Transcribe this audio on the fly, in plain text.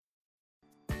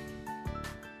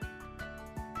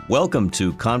Welcome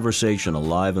to Conversation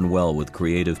Alive and Well with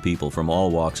creative people from all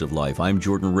walks of life. I'm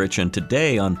Jordan Rich, and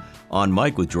today on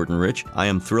Mic with Jordan Rich, I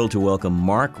am thrilled to welcome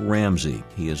Mark Ramsey.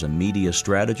 He is a media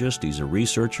strategist, he's a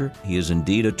researcher, he is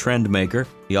indeed a trend maker.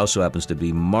 He also happens to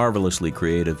be marvelously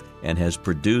creative and has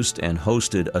produced and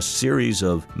hosted a series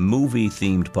of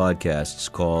movie-themed podcasts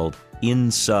called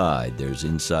Inside. There's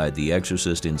Inside The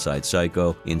Exorcist, Inside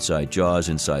Psycho, Inside Jaws,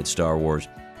 Inside Star Wars,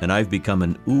 and I've become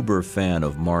an uber fan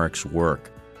of Mark's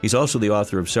work. He's also the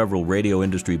author of several radio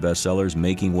industry bestsellers,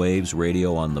 Making Waves,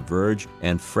 Radio on the Verge,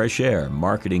 and Fresh Air,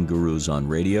 Marketing Gurus on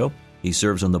Radio. He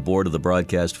serves on the board of the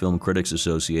Broadcast Film Critics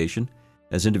Association,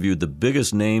 has interviewed the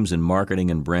biggest names in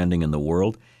marketing and branding in the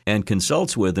world, and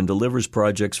consults with and delivers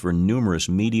projects for numerous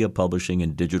media, publishing,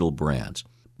 and digital brands.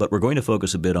 But we're going to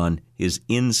focus a bit on his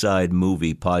Inside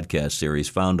Movie podcast series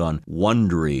found on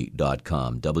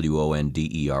Wondery.com,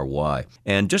 Wondery.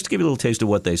 And just to give you a little taste of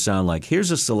what they sound like, here's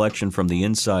a selection from the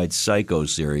Inside Psycho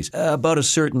series about a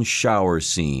certain shower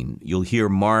scene. You'll hear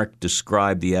Mark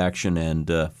describe the action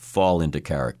and fall into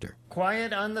character.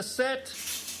 Quiet on the set.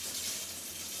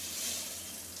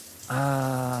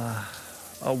 A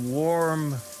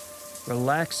warm,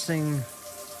 relaxing,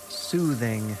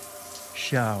 soothing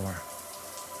shower.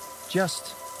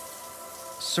 Just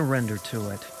surrender to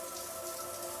it.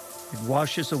 It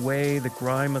washes away the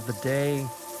grime of the day.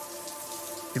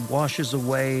 It washes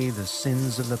away the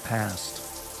sins of the past.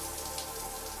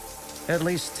 At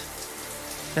least,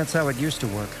 that's how it used to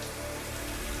work.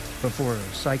 Before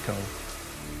Psycho.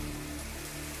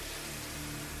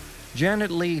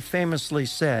 Janet Leigh famously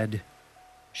said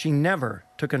she never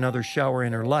took another shower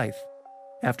in her life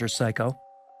after Psycho.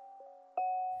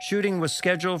 Shooting was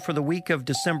scheduled for the week of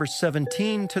December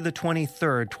 17 to the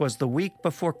 23rd. 'Twas the week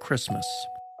before Christmas.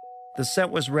 The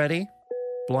set was ready.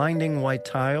 Blinding white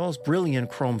tiles, brilliant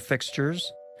chrome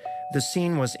fixtures. The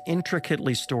scene was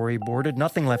intricately storyboarded,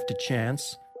 nothing left to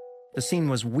chance. The scene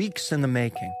was weeks in the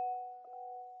making.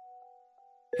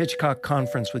 Hitchcock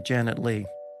conference with Janet Leigh.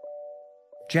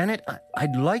 Janet,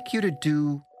 I'd like you to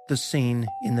do the scene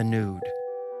in the nude.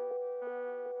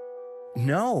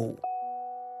 No.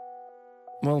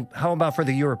 Well, how about for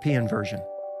the European version?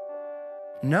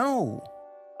 No.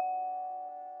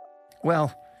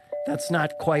 Well, that's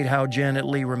not quite how Janet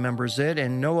Leigh remembers it,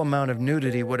 and no amount of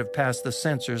nudity would have passed the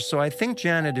censors, so I think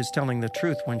Janet is telling the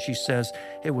truth when she says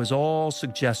it was all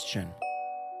suggestion.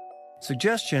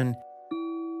 Suggestion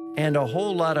and a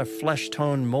whole lot of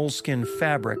flesh-toned moleskin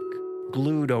fabric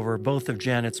glued over both of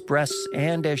Janet's breasts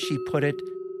and, as she put it,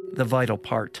 the vital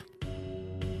part.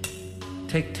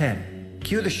 Take 10.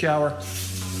 Cue the shower.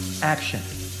 Action.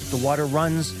 The water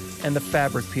runs and the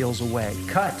fabric peels away.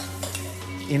 Cut.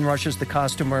 In rushes the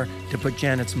costumer to put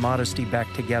Janet's modesty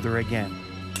back together again.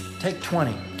 Take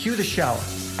 20. Cue the shower.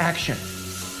 Action.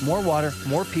 More water,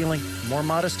 more peeling, more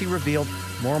modesty revealed,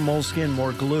 more moleskin,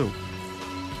 more glue.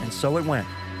 And so it went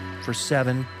for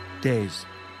 7 days.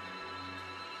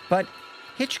 But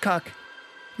Hitchcock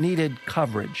needed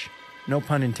coverage, no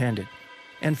pun intended.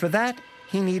 And for that,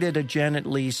 he needed a Janet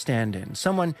Leigh stand-in,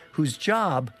 someone whose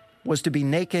job was to be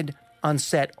naked on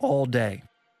set all day.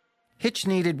 Hitch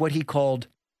needed what he called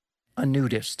a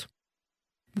nudist.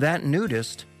 That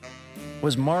nudist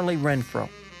was Marley Renfro,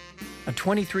 a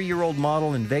 23-year-old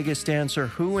model and Vegas dancer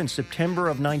who, in September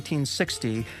of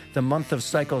 1960, the month of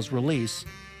Psycho's release,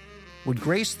 would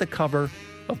grace the cover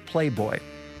of Playboy.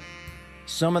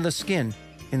 Some of the skin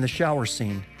in the shower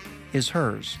scene is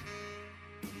hers.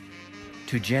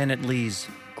 To Janet Leigh's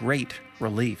great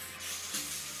relief.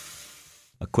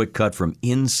 A quick cut from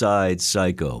Inside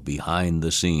Psycho, behind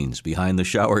the scenes, behind the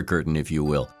shower curtain, if you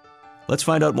will. Let's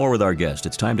find out more with our guest.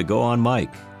 It's time to go on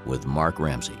Mic with Mark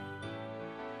Ramsey.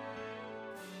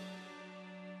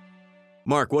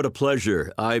 Mark, what a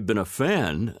pleasure. I've been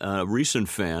a recent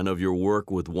fan of your work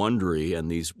with Wondery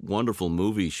and these wonderful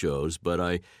movie shows,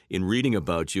 but in reading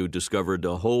about you, discovered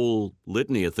a whole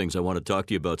litany of things I want to talk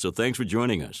to you about. So thanks for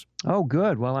joining us. Oh,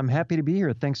 good. Well, I'm happy to be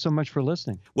here. Thanks so much for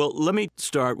listening. Well, let me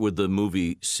start with the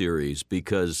movie series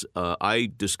because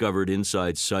I discovered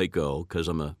Inside Psycho because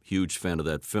I'm a huge fan of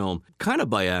that film. Kind of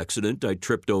by accident, I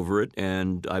tripped over it,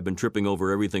 and I've been tripping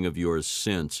over everything of yours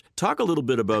since. Talk a little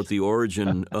bit about the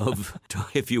origin of,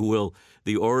 if you will,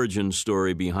 the origin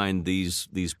story behind these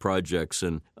projects,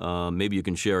 and maybe you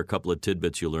can share a couple of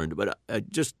tidbits you learned, but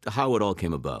just how it all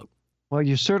came about. Well,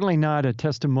 you're certainly not a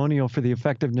testimonial for the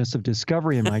effectiveness of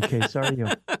discovery in my case, are you?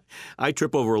 I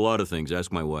trip over a lot of things.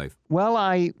 Ask my wife. Well,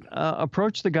 I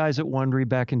approached the guys at Wondery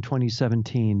back in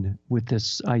 2017 with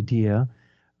this idea.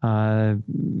 3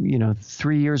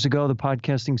 years ago, the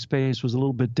podcasting space was a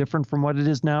little bit different from what it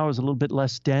is now. It was a little bit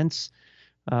less dense.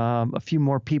 a few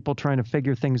more people trying to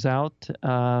figure things out,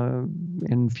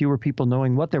 and fewer people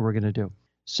knowing what they were going to do.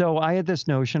 So I had this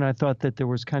notion. I thought that there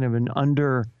was kind of an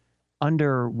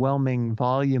underwhelming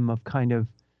volume of kind of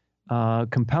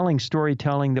compelling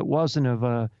storytelling that wasn't of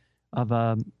a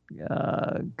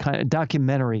kind of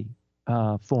documentary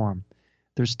form.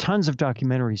 There's tons of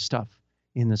documentary stuff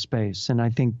in the space, and I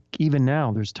think even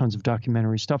now there's tons of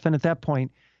documentary stuff. And at that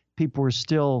point, people were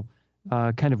still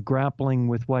kind of grappling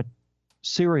with what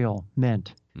serial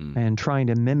meant and trying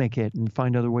to mimic it and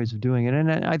find other ways of doing it.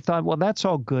 And I thought, well, that's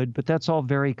all good, but that's all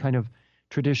very kind of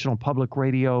traditional public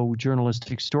radio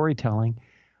journalistic storytelling.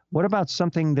 What about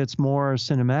something that's more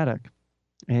cinematic?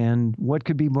 And what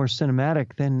could be more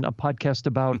cinematic than a podcast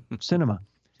about cinema?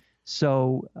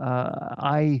 So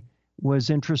I was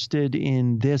interested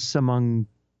in this among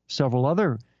several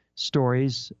other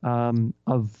stories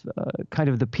of kind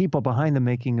of the people behind the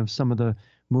making of some of the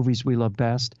movies we love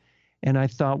best. And I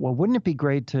thought, well, wouldn't it be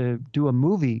great to do a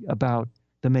movie about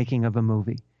the making of a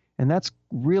movie? And that's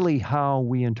really how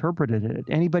we interpreted it.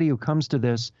 Anybody who comes to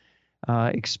this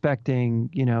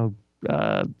expecting,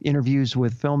 interviews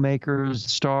with filmmakers,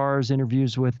 stars,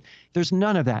 there's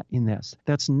none of that in this.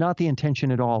 That's not the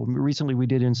intention at all. Recently we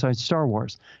did Inside Star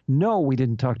Wars. No, we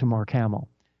didn't talk to Mark Hamill.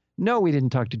 No, we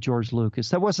didn't talk to George Lucas.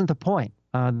 That wasn't the point.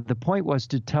 The point was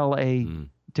to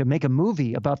to make a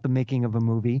movie about the making of a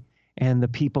movie and the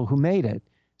people who made it.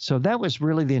 So that was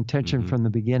really the intention from the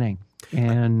beginning.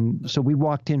 And so we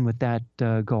walked in with that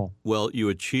goal. Well, you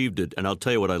achieved it, and I'll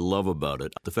tell you what I love about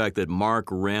it. The fact that Mark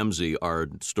Ramsey, our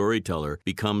storyteller,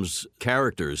 becomes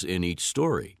characters in each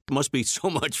story. It must be so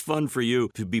much fun for you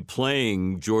to be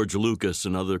playing George Lucas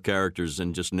and other characters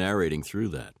and just narrating through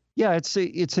that. Yeah, it's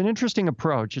an interesting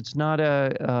approach. It's not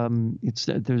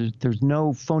there's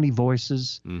no phony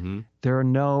voices. There are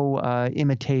no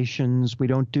imitations. I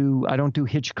don't do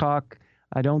Hitchcock.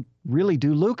 I don't really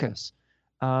do Lucas.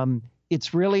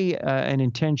 It's really an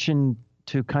intention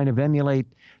to kind of emulate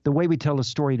the way we tell a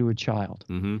story to a child.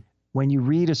 When you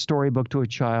read a storybook to a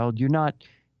child, you're not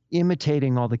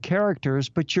imitating all the characters,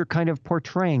 but you're kind of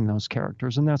portraying those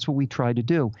characters, and that's what we try to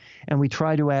do. And we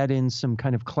try to add in some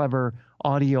kind of clever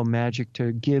audio magic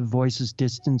to give voices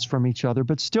distance from each other,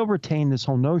 but still retain this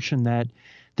whole notion that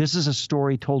this is a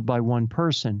story told by one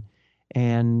person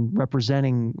and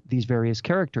representing these various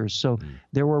characters. So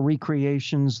there were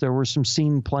recreations, there were some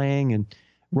scene playing and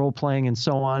role playing and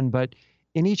so on, but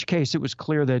in each case it was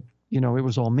clear that, it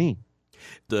was all me.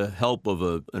 The help of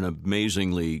an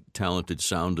amazingly talented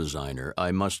sound designer,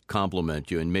 I must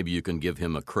compliment you, and maybe you can give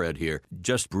him a cred here.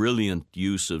 Just brilliant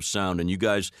use of sound, and you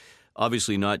guys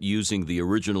obviously not using the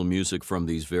original music from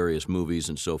these various movies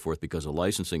and so forth because of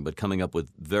licensing, but coming up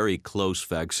with very close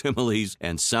facsimiles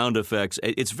and sound effects.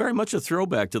 It's very much a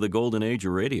throwback to the golden age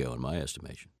of radio, in my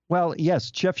estimation. Well,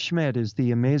 yes, Jeff Schmidt is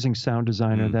the amazing sound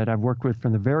designer that I've worked with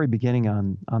from the very beginning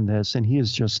on this, and he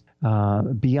is just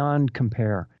beyond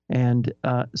compare. And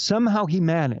somehow he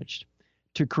managed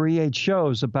to create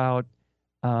shows about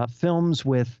films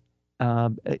with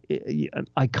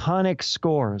iconic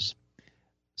scores.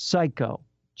 Psycho,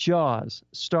 Jaws,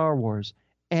 Star Wars,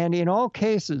 and in all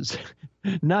cases,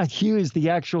 not use the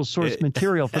actual source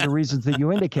material for the reasons that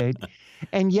you indicate,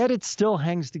 and yet it still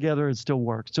hangs together, it still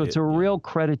works. So it's a real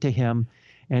credit to him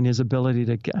and his ability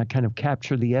to kind of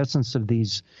capture the essence of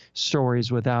these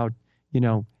stories without,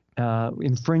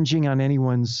 infringing on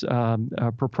anyone's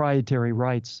proprietary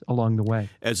rights along the way.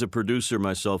 As a producer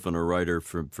myself and a writer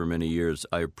for many years,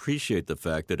 I appreciate the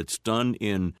fact that it's done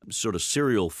in sort of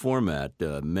serial format,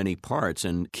 many parts,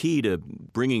 and key to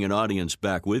bringing an audience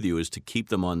back with you is to keep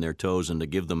them on their toes and to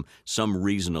give them some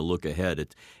reason to look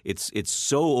ahead. It's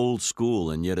so old school,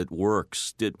 and yet it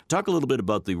works. Talk a little bit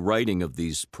about the writing of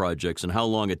these projects and how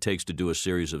long it takes to do a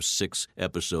series of 6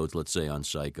 episodes, let's say, on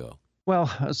Psycho. Well,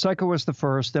 Psycho was the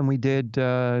first. Then we did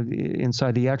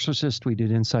Inside the Exorcist. We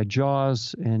did Inside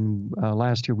Jaws. And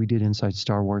last year we did Inside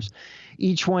Star Wars.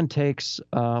 Each one takes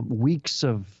weeks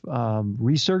of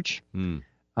research,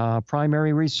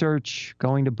 primary research,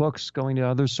 going to books, going to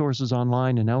other sources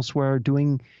online and elsewhere,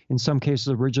 doing, in some cases,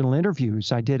 original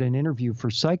interviews. I did an interview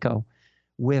for Psycho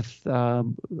with a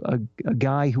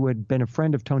guy who had been a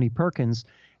friend of Tony Perkins,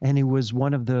 and he was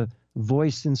one of the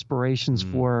voice inspirations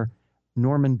for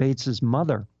Norman Bates's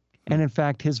mother. And in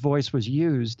fact, his voice was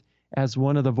used as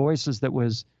one of the voices that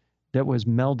was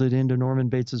melded into Norman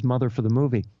Bates's mother for the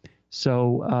movie.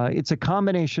 So it's a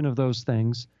combination of those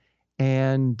things.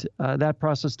 And that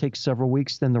process takes several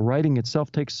weeks. Then the writing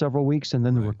itself takes several weeks. And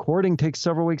then the recording takes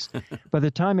several weeks. By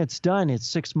the time it's done, it's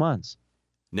 6 months.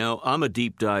 Now, I'm a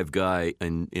deep dive guy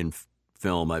in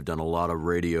film. I've done a lot of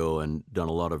radio and done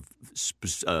a lot of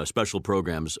special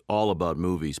programs all about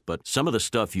movies. But some of the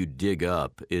stuff you dig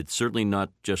up, it's certainly not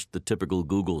just the typical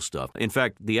Google stuff. In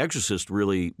fact, The Exorcist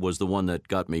really was the one that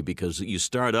got me, because you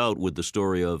start out with the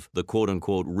story of the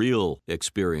quote-unquote real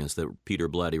experience that Peter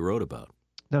Blatty wrote about.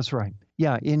 That's right.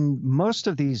 Yeah, in most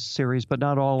of these series, but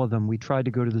not all of them, we tried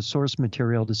to go to the source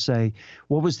material to say,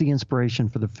 what was the inspiration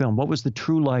for the film? What was the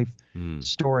true life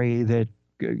story that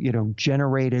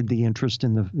generated the interest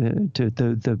in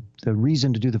the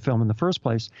reason to do the film in the first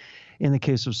place? In the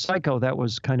case of Psycho, that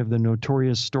was kind of the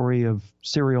notorious story of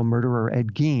serial murderer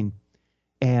Ed Gein.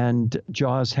 And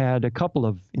Jaws had a couple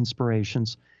of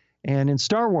inspirations. And in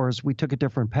Star Wars, we took a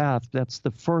different path. That's the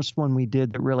first one we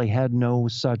did that really had no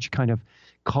such kind of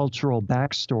cultural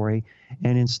backstory.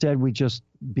 And instead, we just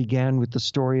began with the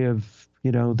story of,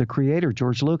 the creator,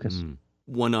 George Lucas.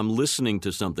 When I'm listening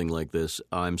to something like this,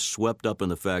 I'm swept up in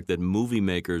the fact that movie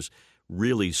makers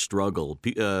really struggle.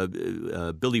 Billy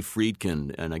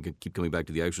Friedkin, and I keep coming back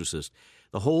to The Exorcist,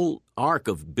 the whole arc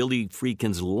of Billy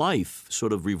Friedkin's life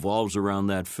sort of revolves around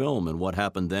that film and what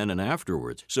happened then and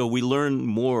afterwards. So we learn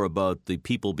more about the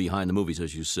people behind the movies,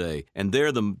 as you say, and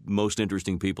they're the most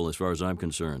interesting people as far as I'm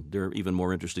concerned. They're even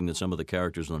more interesting than some of the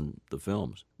characters on the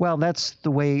films. Well, that's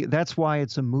why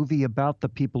it's a movie about the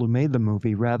people who made the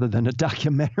movie rather than a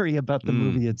documentary about the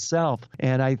movie itself.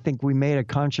 And I think we made a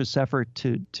conscious effort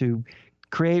to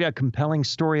create a compelling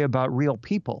story about real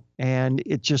people. And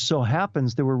it just so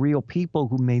happens there were real people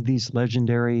who made these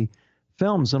legendary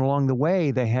films. And along the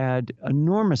way, they had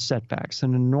enormous setbacks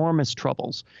and enormous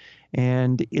troubles.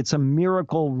 And it's a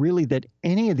miracle, really, that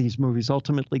any of these movies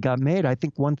ultimately got made. I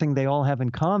think one thing they all have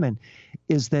in common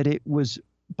is that it was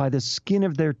by the skin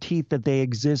of their teeth that they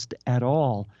exist at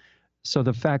all. So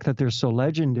the fact that they're so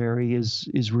legendary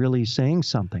is really saying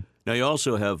something. Now, you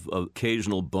also have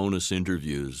occasional bonus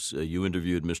interviews. You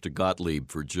interviewed Mr. Gottlieb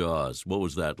for Jaws. What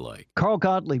was that like? Carl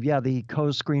Gottlieb, yeah, the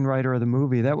co-screenwriter of the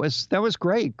movie. That was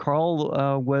great.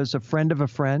 Carl was a friend of a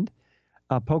friend,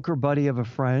 a poker buddy of a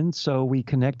friend. So we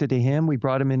connected to him. We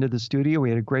brought him into the studio. We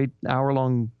had a great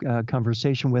hour-long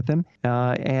conversation with him.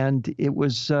 And it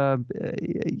was,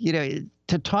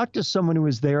 to talk to someone who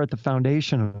was there at the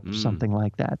foundation of something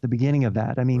like that, the beginning of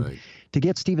that. I mean, right. To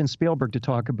get Steven Spielberg to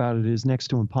talk about it is next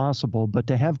to impossible, but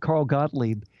to have Carl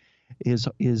Gottlieb is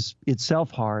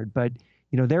itself hard. But,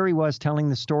 there he was telling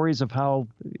the stories of how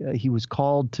he was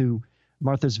called to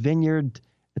Martha's Vineyard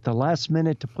at the last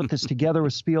minute to put this together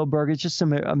with Spielberg. It's just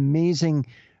some amazing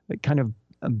kind of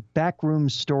backroom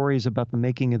stories about the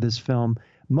making of this film,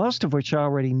 most of which I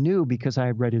already knew because I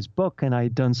had read his book and I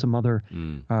had done some other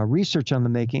research on the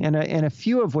making, and a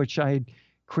few of which I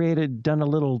had done a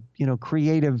little,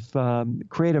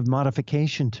 creative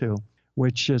modification to,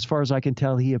 which, as far as I can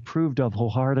tell, he approved of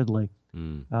wholeheartedly.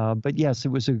 But yes, it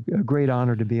was a great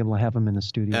honor to be able to have him in the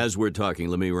studio. As we're talking,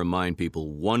 let me remind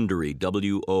people, Wondery,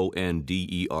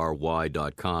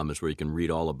 WONDERY.com is where you can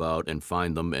read all about and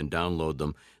find them and download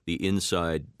them, the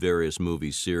Inside Various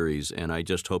Movies series, and I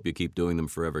just hope you keep doing them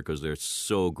forever because they're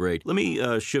so great. Let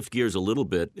me shift gears a little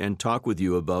bit and talk with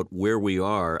you about where we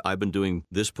are. I've been doing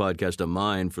this podcast of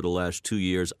mine for the last 2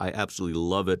 years. I absolutely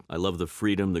love it. I love the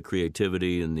freedom, the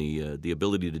creativity, and the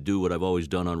ability to do what I've always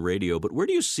done on radio. But where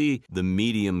do you see the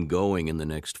medium going in the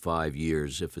next 5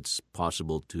 years, if it's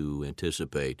possible to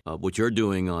anticipate? What you're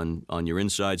doing on your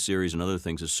Inside series and other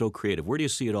things is so creative. Where do you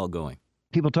see it all going?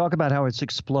 People talk about how it's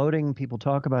exploding. People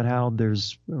talk about how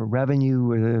there's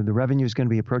revenue. The revenue is going to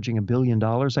be approaching $1 billion,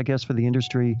 I guess, for the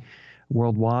industry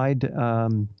worldwide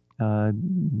within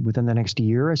the next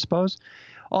year, I suppose.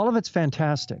 All of it's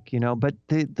fantastic, but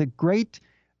the great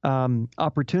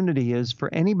opportunity is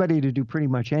for anybody to do pretty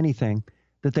much anything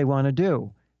that they want to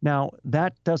do. Now,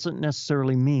 that doesn't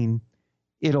necessarily mean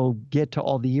it'll get to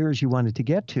all the years you want it to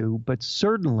get to, but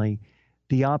certainly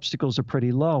the obstacles are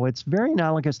pretty low. It's very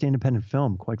analogous to independent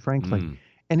film, quite frankly.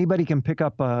 Anybody can pick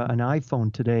up an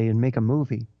iPhone today and make a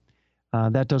movie.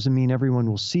 That doesn't mean everyone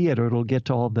will see it or it'll get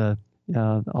to all the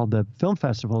film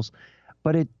festivals,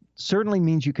 but it certainly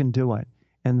means you can do it.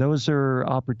 And those are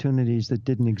opportunities that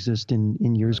didn't exist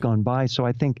in years gone by. So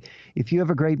I think if you have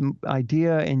a great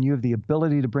idea and you have the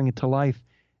ability to bring it to life,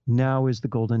 now is the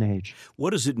golden age.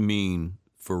 What does it mean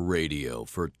for radio,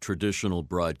 for traditional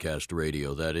broadcast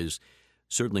radio, that is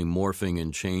certainly morphing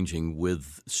and changing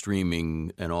with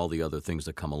streaming and all the other things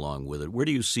that come along with it? Where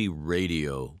do you see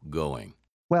radio going?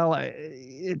 Well,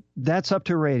 that's up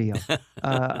to radio.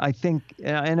 I think,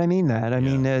 and I mean that. I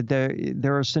mean,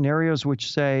 there are scenarios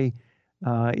which say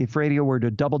if radio were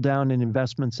to double down in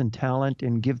investments in talent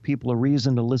and give people a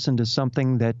reason to listen to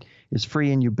something that is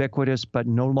free and ubiquitous but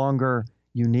no longer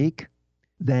unique,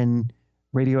 then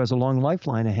radio has a long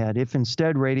lifeline ahead. If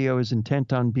instead radio is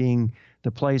intent on being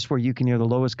the place where you can hear the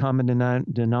lowest common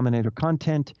denominator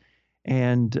content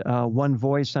and one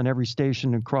voice on every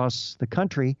station across the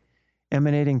country,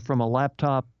 emanating from a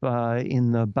laptop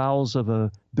in the bowels of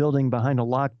a building behind a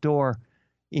locked door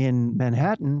in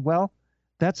Manhattan, well,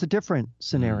 that's a different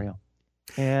scenario.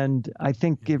 And I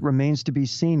think it remains to be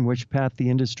seen which path the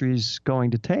industry is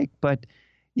going to take. But,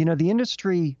 you know, the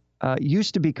industry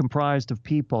used to be comprised of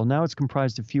people. Now it's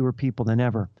comprised of fewer people than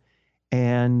ever.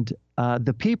 And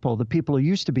the people who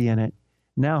used to be in it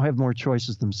now have more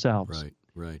choices themselves.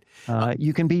 Right.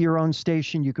 You can be your own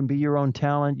station. You can be your own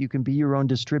talent. You can be your own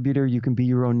distributor. You can be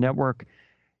your own network.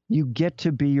 You get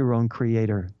to be your own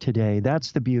creator today.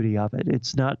 That's the beauty of it.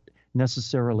 It's not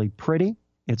necessarily pretty.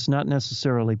 It's not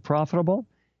necessarily profitable.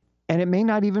 And it may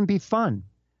not even be fun,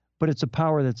 but it's a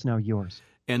power that's now yours.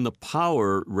 And the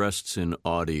power rests in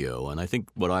audio. And I think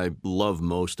what I love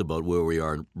most about where we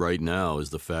are right now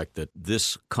is the fact that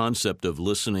this concept of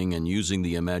listening and using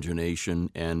the imagination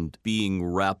and being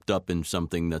wrapped up in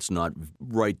something that's not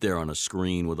right there on a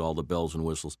screen with all the bells and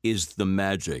whistles is the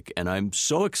magic. And I'm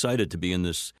so excited to be in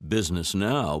this business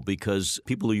now because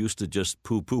people who used to just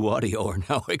poo-poo audio are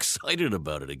now excited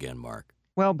about it again, Mark.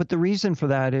 Well, but the reason for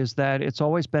that is that it's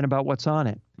always been about what's on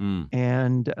it.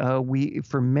 And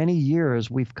for many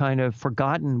years, we've kind of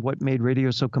forgotten what made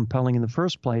radio so compelling in the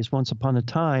first place. Once upon a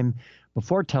time,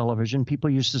 before television, people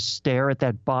used to stare at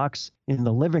that box in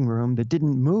the living room that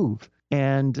didn't move.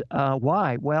 And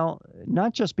why? Well,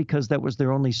 not just because that was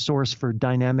their only source for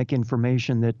dynamic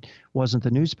information that wasn't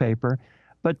the newspaper,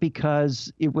 but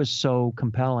because it was so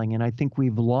compelling. And I think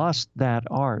we've lost that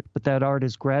art, but that art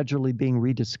is gradually being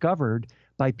rediscovered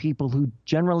by people who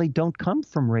generally don't come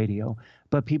from radio,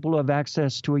 but people who have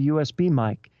access to a USB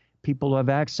mic, people who have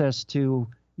access to,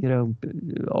 you know,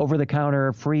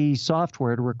 over-the-counter free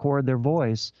software to record their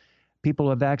voice, people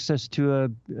who have access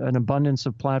to an abundance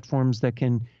of platforms that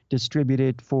can distribute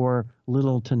it for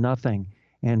little to nothing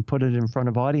and put it in front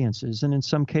of audiences. And in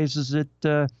some cases, it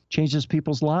changes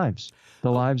people's lives, the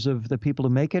lives of the people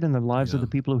who make it and the lives of the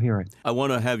people who hear it. I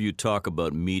want to have you talk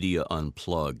about Media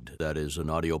Unplugged. That is an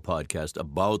audio podcast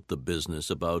about the business,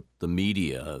 about the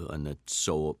media, and it's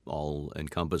so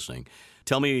all-encompassing.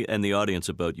 Tell me and the audience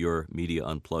about your Media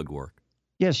Unplugged work.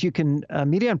 Yes, you can.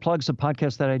 Media Unplugged is a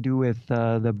podcast that I do with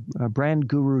the brand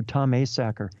guru Tom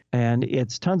Asacker, and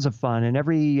it's tons of fun. And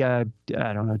every,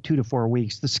 2 to 4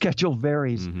 weeks, the schedule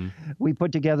varies. We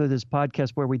put together this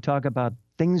podcast where we talk about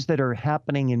things that are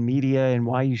happening in media and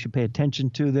why you should pay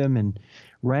attention to them, and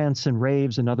rants and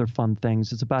raves and other fun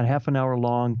things. It's about half an hour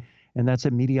long, and that's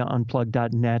at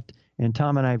MediaUnplugged.net. And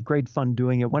Tom and I have great fun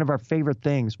doing it. One of my favorite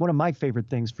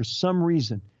things, for some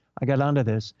reason, I got onto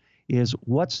this, is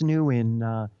what's new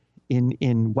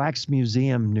in wax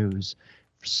museum news.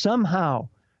 Somehow,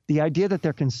 the idea that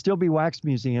there can still be wax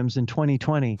museums in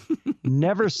 2020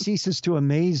 never ceases to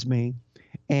amaze me.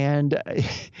 And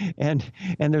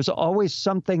there's always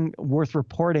something worth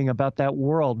reporting about that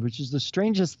world, which is the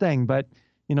strangest thing. But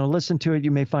you know, listen to it.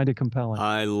 You may find it compelling.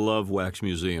 I love wax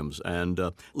museums. And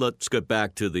let's get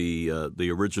back to the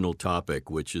original topic,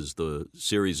 which is the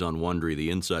series on Wondery, the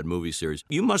Inside Movie series.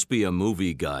 You must be a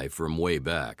movie guy from way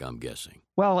back, I'm guessing.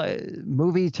 Well,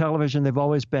 movie, television, they've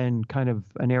always been kind of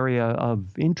an area of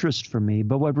interest for me.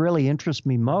 But what really interests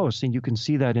me most, and you can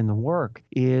see that in the work,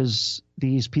 is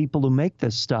these people who make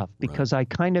this stuff, because I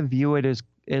kind of view it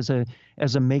as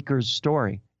a maker's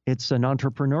story. It's an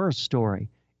entrepreneur's story.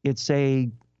 It's a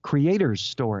creator's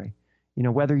story. You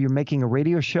know, whether you're making a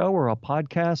radio show or a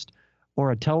podcast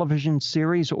or a television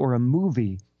series or a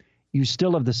movie, you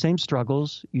still have the same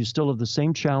struggles. You still have the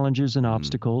same challenges and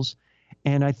obstacles.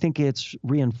 And I think it's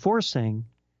reinforcing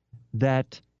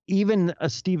that even a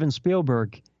Steven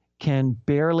Spielberg can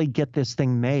barely get this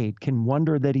thing made, can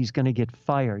wonder that he's going to get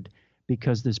fired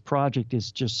because this project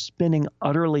is just spinning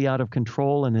utterly out of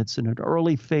control and it's in an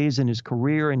early phase in his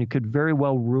career and it could very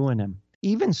well ruin him.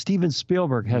 Even Steven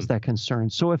Spielberg has that concern.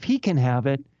 So if he can have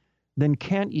it, then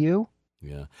can't you?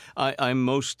 Yeah. I'm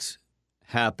most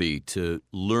happy to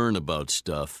learn about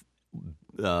stuff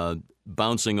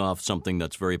bouncing off something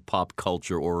that's very pop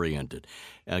culture oriented.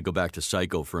 And I go back to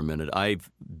Psycho for a minute. I've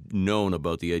known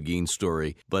about the Ed Gein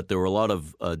story, but there were a lot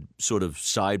of sort of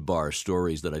sidebar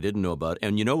stories that I didn't know about.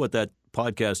 And you know what that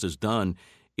podcast has done?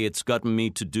 It's gotten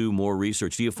me to do more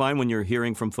research. Do you find when you're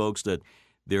hearing from folks that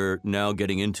they're now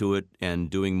getting into it and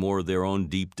doing more of their own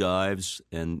deep dives?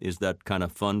 And is that kind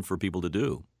of fun for people to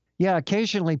do? Yeah,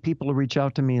 occasionally people will reach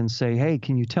out to me and say, hey,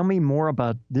 can you tell me more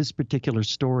about this particular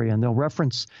story? And they'll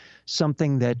reference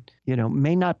something that, you know,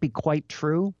 may not be quite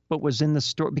true, but was in the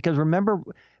story. Because remember,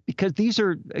 because these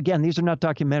are not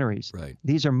documentaries. Right.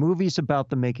 These are movies about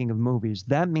the making of movies.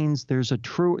 That means there's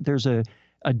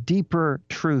a deeper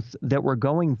truth that we're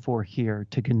going for here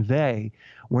to convey.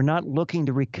 We're not looking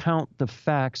to recount the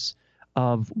facts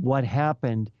of what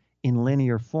happened in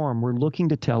linear form. We're looking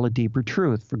to tell a deeper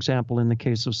truth. For example, in the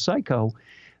case of Psycho,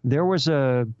 there was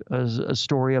a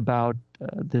story about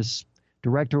this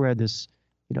director who had this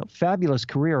fabulous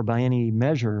career by any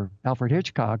measure, Alfred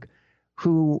Hitchcock,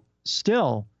 who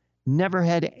still never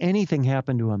had anything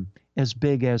happen to him as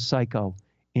big as Psycho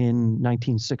in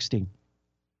 1960.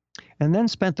 And then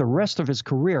spent the rest of his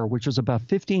career, which was about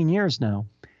 15 years now,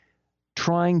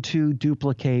 trying to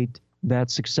duplicate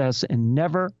that success and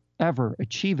never, ever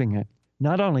achieving it.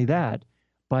 Not only that,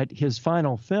 but his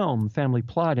final film, Family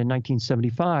Plot, in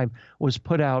 1975, was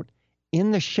put out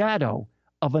in the shadow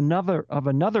of another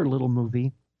little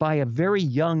movie by a very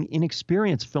young,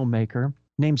 inexperienced filmmaker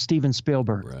named Steven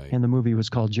Spielberg. Right. And the movie was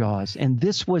called Jaws. And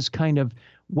this was kind of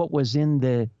what was in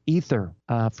the ether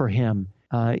for him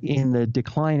in the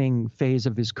declining phase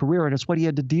of his career. And it's what he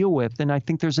had to deal with. And I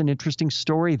think there's an interesting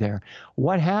story there.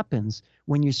 What happens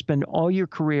when you spend all your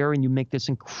career and you make this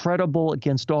incredible,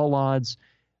 against all odds,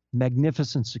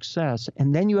 magnificent success,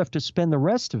 and then you have to spend the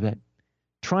rest of it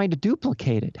trying to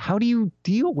duplicate it? How do you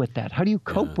deal with that? How do you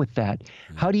cope with that?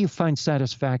 How do you find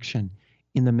satisfaction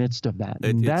in the midst of that?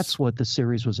 And that's what the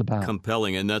series was about.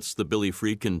 Compelling, and that's the Billy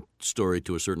Friedkin story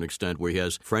to a certain extent, where he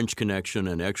has French Connection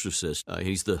and Exorcist.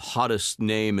 He's the hottest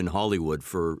name in Hollywood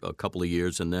for a couple of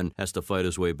years and then has to fight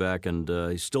his way back, and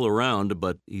he's still around,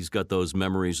 but he's got those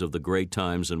memories of the great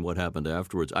times and what happened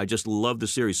afterwards. I just love the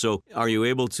series. So are you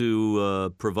able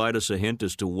to provide us a hint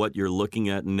as to what you're looking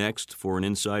at next for an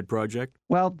Inside project?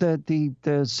 Well,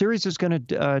 the series is going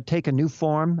to take a new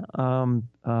form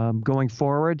going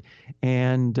forward,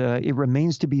 and it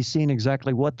remains to be seen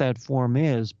exactly what that form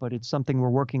is, but it's something we're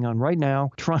working on right now,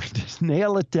 trying to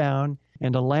nail it down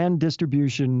and to land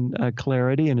distribution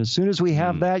clarity. And as soon as we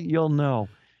have that, you'll know.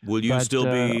 Will you still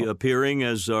be appearing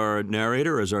as our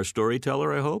narrator, as our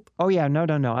storyteller, I hope? Oh, yeah. No.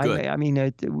 I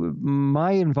mean,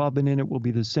 my involvement in it will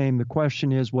be the same. The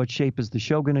question is, what shape is the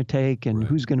show going to take, and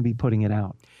who's going to be putting it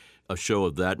out? A show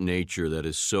of that nature that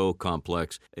is so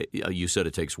complex. You said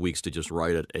it takes weeks to just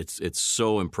write it. It's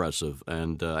so impressive.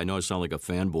 And I know I sound like a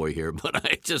fanboy here, but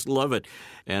I just love it.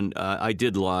 And I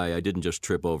did lie. I didn't just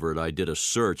trip over it. I did a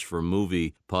search for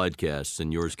movie podcasts,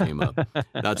 and yours came up.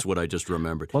 That's what I just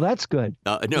remembered. Well, that's good.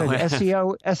 No, good.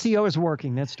 SEO is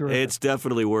working. That's terrific. It's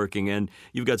definitely working. And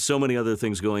you've got so many other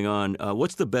things going on.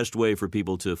 What's the best way for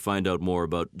people to find out more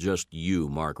about just you,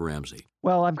 Mark Ramsey?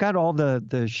 Well, I've got all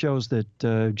the shows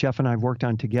that Jeff and I have worked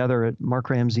on together at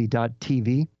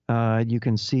markramsey.tv. You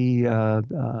can see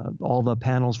all the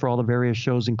panels for all the various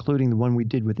shows, including the one we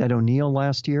did with Ed O'Neill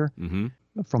last year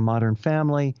from Modern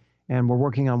Family. And we're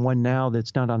working on one now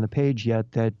that's not on the page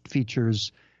yet that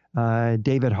features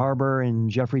David Harbour and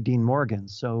Jeffrey Dean Morgan.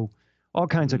 So all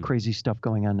kinds of crazy stuff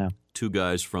going on now. Two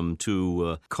guys from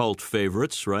two cult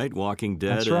favorites, right? Walking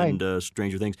Dead and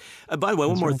Stranger Things. By the way,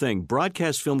 one more thing.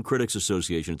 Broadcast Film Critics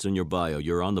Association, it's in your bio.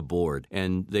 You're on the board,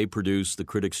 and they produce the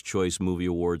Critics' Choice Movie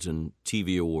Awards and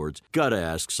TV Awards. Got to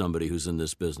ask somebody who's in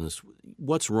this business,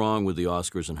 what's wrong with the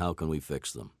Oscars and how can we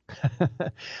fix them?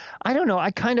 I don't know.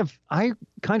 I kind of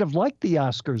liked the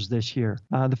Oscars this year.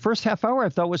 The first half hour I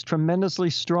thought was tremendously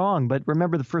strong, but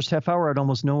remember the first half hour had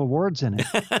almost no awards in it.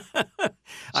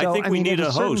 I think we need a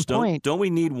host. Don't we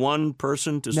need one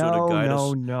person to sort of guide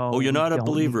us? No. Oh, you're not a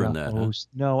believer in that, huh?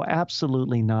 No,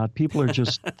 absolutely not. People are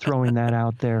just throwing that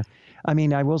out there. I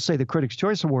mean, I will say the Critics'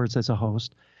 Choice Awards as a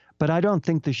host, but I don't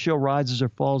think the show rises or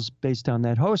falls based on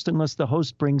that host unless the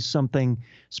host brings something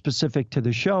specific to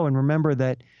the show. And remember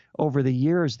that over the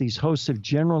years, these hosts have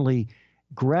generally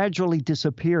gradually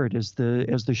disappeared as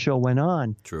the show went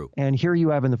on. True. And here you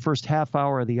have in the first half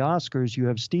hour of the Oscars, you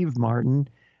have Steve Martin,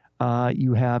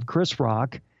 you have Chris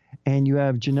Rock, and you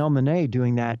have Janelle Monáe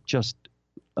doing that just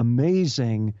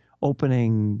amazing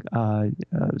opening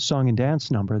song and dance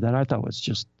number that I thought was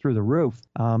just through the roof.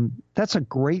 That's a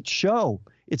great show.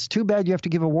 It's too bad you have to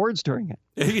give awards during it.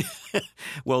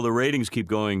 Well, the ratings keep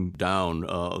going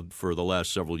down for the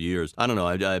last several years. I don't know.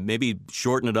 I maybe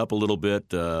shorten it up a little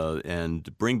bit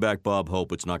and bring back Bob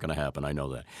Hope. It's not going to happen. I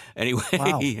know that. Anyway,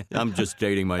 wow. I'm just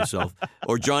dating myself.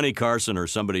 Or Johnny Carson or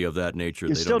somebody of that nature.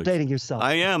 You're still dating yourself.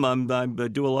 I am. I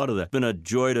do a lot of that. It's been a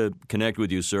joy to connect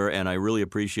with you, sir, and I really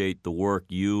appreciate the work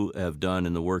you have done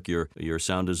and the work your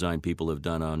sound design people have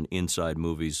done on Inside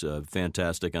Movies.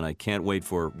 Fantastic, and I can't wait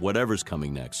for whatever's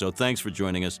coming next. So thanks for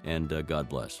joining us, and God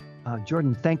bless.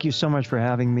 Jordan, thank you so much for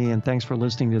having me, and thanks for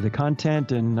listening to the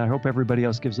content, and I hope everybody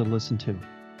else gives it a listen too.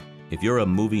 If you're a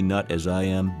movie nut as I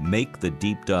am, make the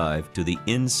deep dive to the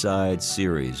Inside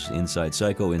series. Inside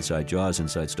Psycho, Inside Jaws,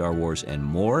 Inside Star Wars, and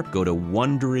more. Go to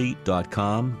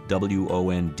Wondery.com,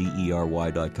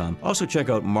 Wondery.com. Also check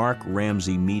out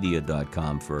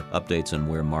MarkRamseyMedia.com for updates on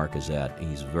where Mark is at.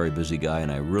 He's a very busy guy, and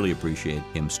I really appreciate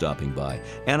him stopping by.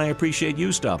 And I appreciate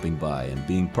you stopping by and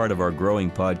being part of our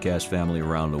growing podcast family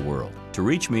around the world. To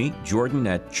reach me, Jordan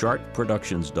at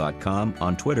chartproductions.com,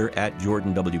 on Twitter at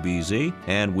JordanWBZ,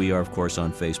 and we are, of course,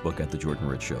 on Facebook at The Jordan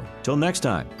Rich Show. Till next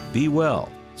time, be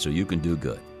well so you can do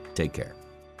good. Take care.